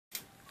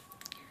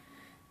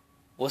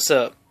What's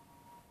up?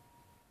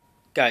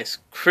 Guys,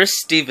 Chris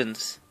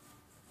Stevens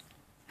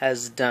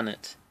has done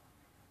it.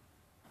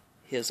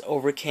 He has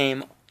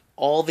overcame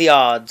all the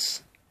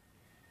odds,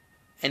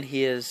 and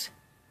he has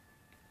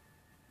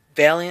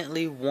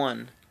valiantly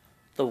won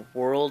the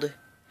World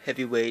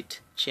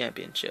Heavyweight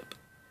Championship.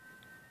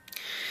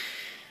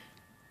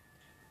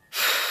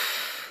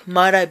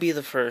 Might I be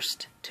the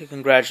first to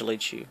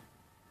congratulate you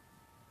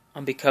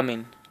on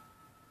becoming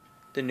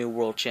the new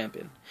world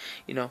champion.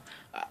 You know,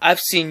 I've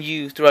seen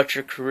you throughout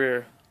your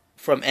career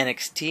from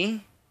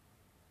NXT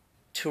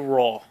to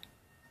Raw.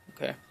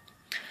 Okay?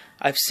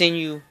 I've seen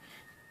you,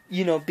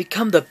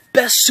 become the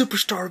best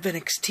superstar of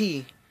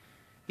NXT.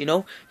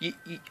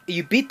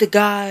 You beat the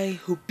guy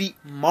who beat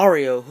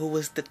Mario, who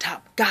was the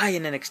top guy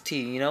in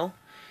NXT,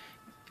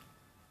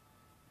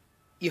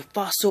 You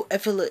fought so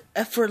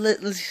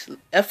effortlessly.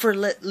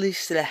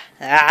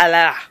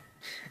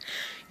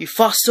 You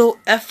fought so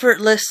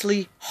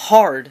effortlessly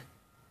hard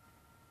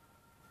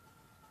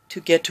to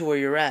get to where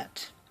you're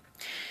at,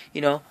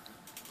 and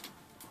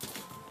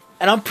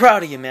I'm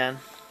proud of you, man.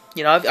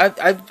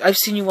 I've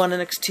seen you on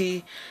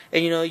NXT,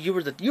 and you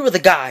were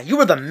the guy, you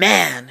were the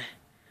man,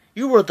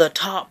 you were the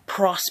top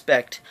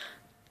prospect,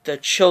 the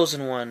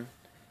chosen one,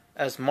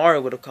 as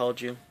Mario would have called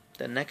you,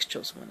 the next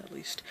chosen one at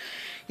least.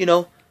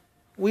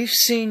 We've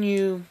seen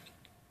you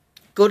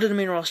go to the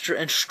main roster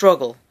and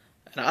struggle,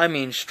 and I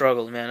mean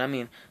struggle, man. I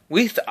mean,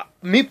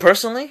 me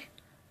personally,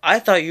 I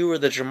thought you were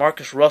the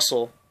Jamarcus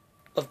Russell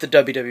of the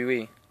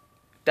WWE.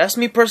 That's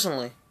me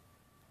personally.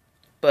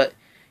 But,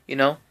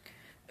 and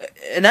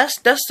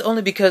that's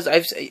only because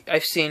I've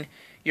seen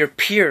your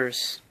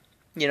peers,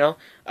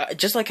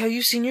 just like how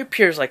you've seen your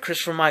peers like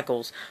Christopher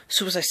Michaels,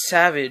 Suicide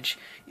Savage,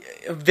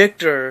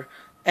 Victor,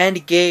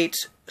 Andy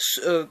Gates,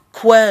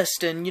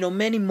 Quest, and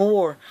many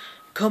more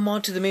come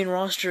onto the main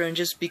roster and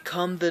just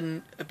become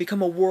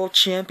a world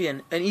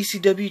champion, an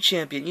ECW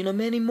champion,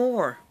 many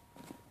more.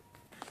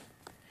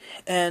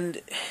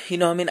 And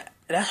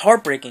that's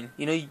heartbreaking.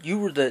 You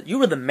were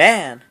the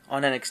man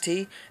on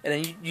NXT, and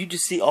then you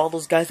just see all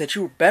those guys that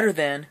you were better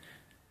than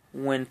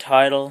win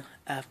title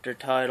after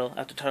title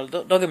after title.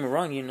 Don't get me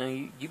wrong.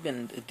 You've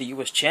been the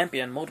U.S.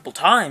 champion multiple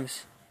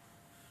times.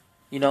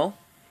 You were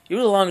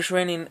the longest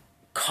reigning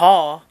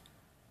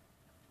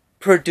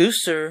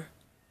producer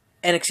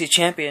NXT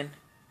champion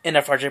in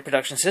FRJ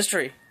Productions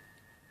history.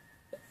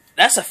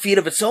 That's a feat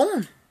of its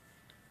own.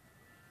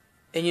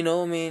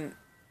 And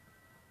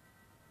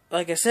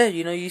like I said,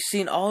 you've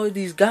seen all of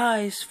these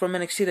guys from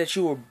NXT that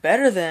you were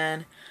better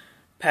than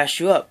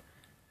pass you up.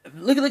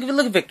 Look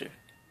at Victor.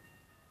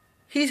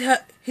 He's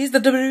the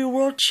WWE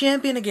World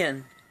Champion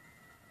again.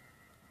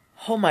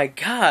 Oh my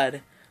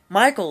God,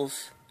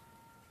 Michaels.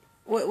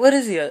 What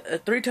is he? A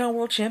 3-time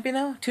World Champion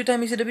now?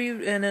 2-time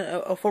ECW and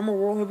a former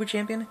World Heavyweight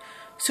Champion.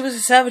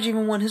 Suicide Savage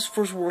even won his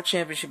first World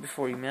Championship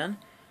before you, man.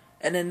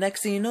 And then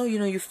next thing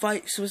you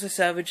fight Suicide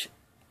Savage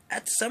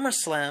at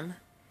SummerSlam,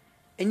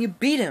 and you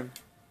beat him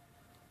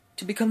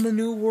to become the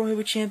new World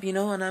Heavyweight Champion,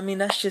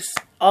 and that's just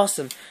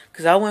awesome.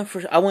 Cause I went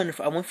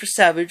for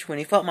Savage when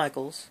he fought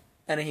Michaels,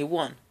 and then he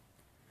won.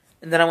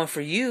 And then I went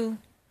for you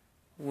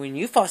when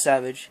you fought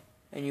Savage,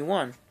 and you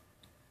won.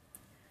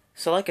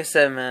 So like I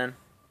said, man,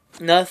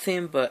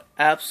 nothing but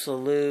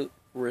absolute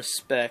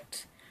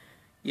respect.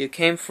 You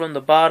came from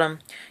the bottom.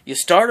 You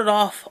started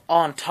off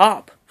on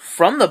top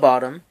from the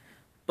bottom,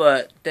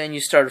 but then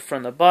you started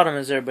from the bottom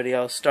as everybody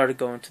else started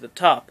going to the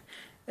top.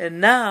 And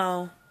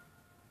now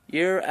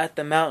you're at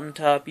the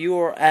mountaintop. You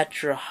are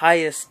at your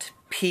highest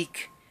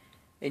peak,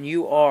 and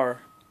you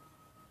are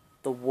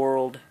the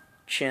world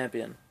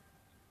champion.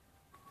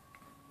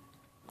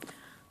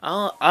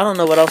 I don't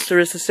know what else there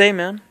is to say,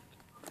 man.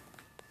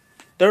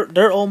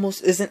 There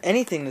almost isn't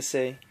anything to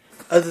say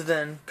other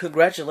than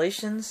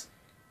congratulations.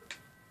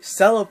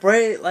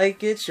 Celebrate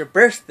like it's your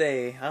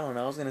birthday. I don't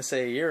know. I was gonna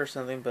say a year or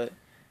something, but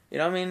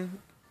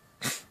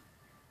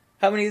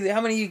How many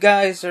of you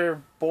guys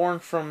are born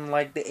from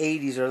like the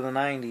 80s or the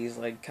 90s?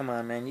 Like, come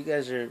on, man.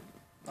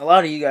 A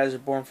lot of you guys are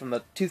born from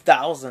the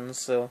 2000s,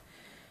 so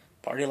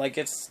party like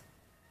it's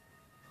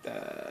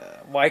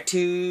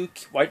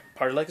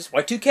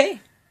Y2K.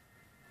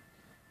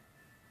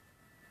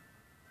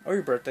 Or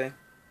your birthday.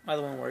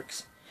 Either one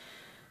works.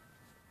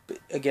 But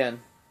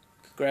again,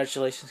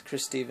 congratulations,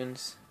 Chris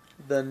Stevens,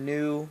 the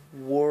new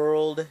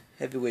World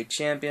Heavyweight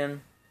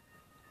Champion.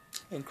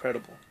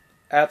 Incredible.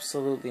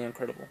 Absolutely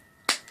incredible.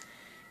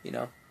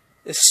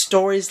 It's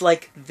stories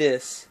like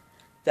this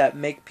that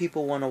make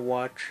people want to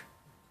watch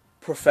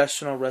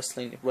professional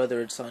wrestling,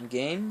 whether it's on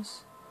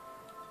games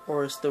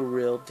or it's the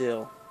real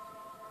deal.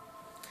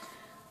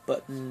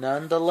 But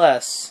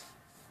nonetheless,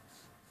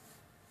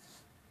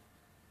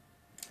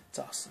 it's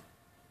awesome.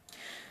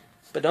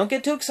 But don't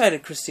get too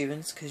excited, Chris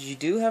Stevens, because you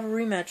do have a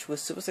rematch with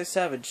Suicide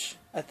Savage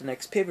at the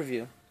next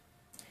pay-per-view.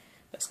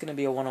 That's going to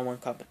be a one-on-one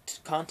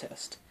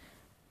contest.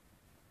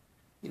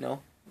 You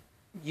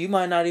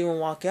might not even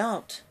walk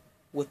out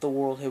with the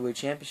World Heavyweight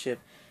Championship.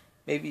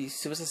 Maybe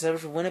Suicide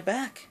Savage will win it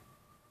back.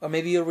 Or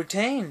maybe you'll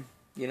retain.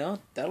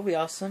 That'll be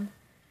awesome.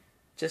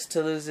 Just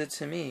to lose it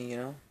to me,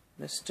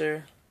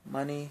 Mr.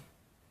 Money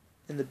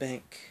in the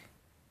Bank.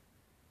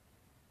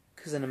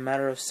 Because in a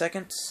matter of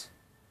seconds,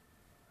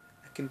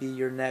 I can be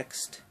your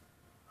next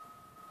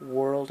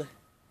world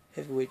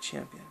heavyweight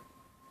champion.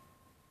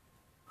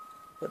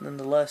 But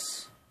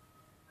nonetheless,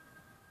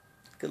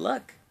 good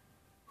luck.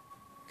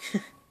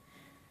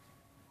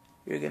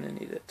 You're gonna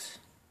need it.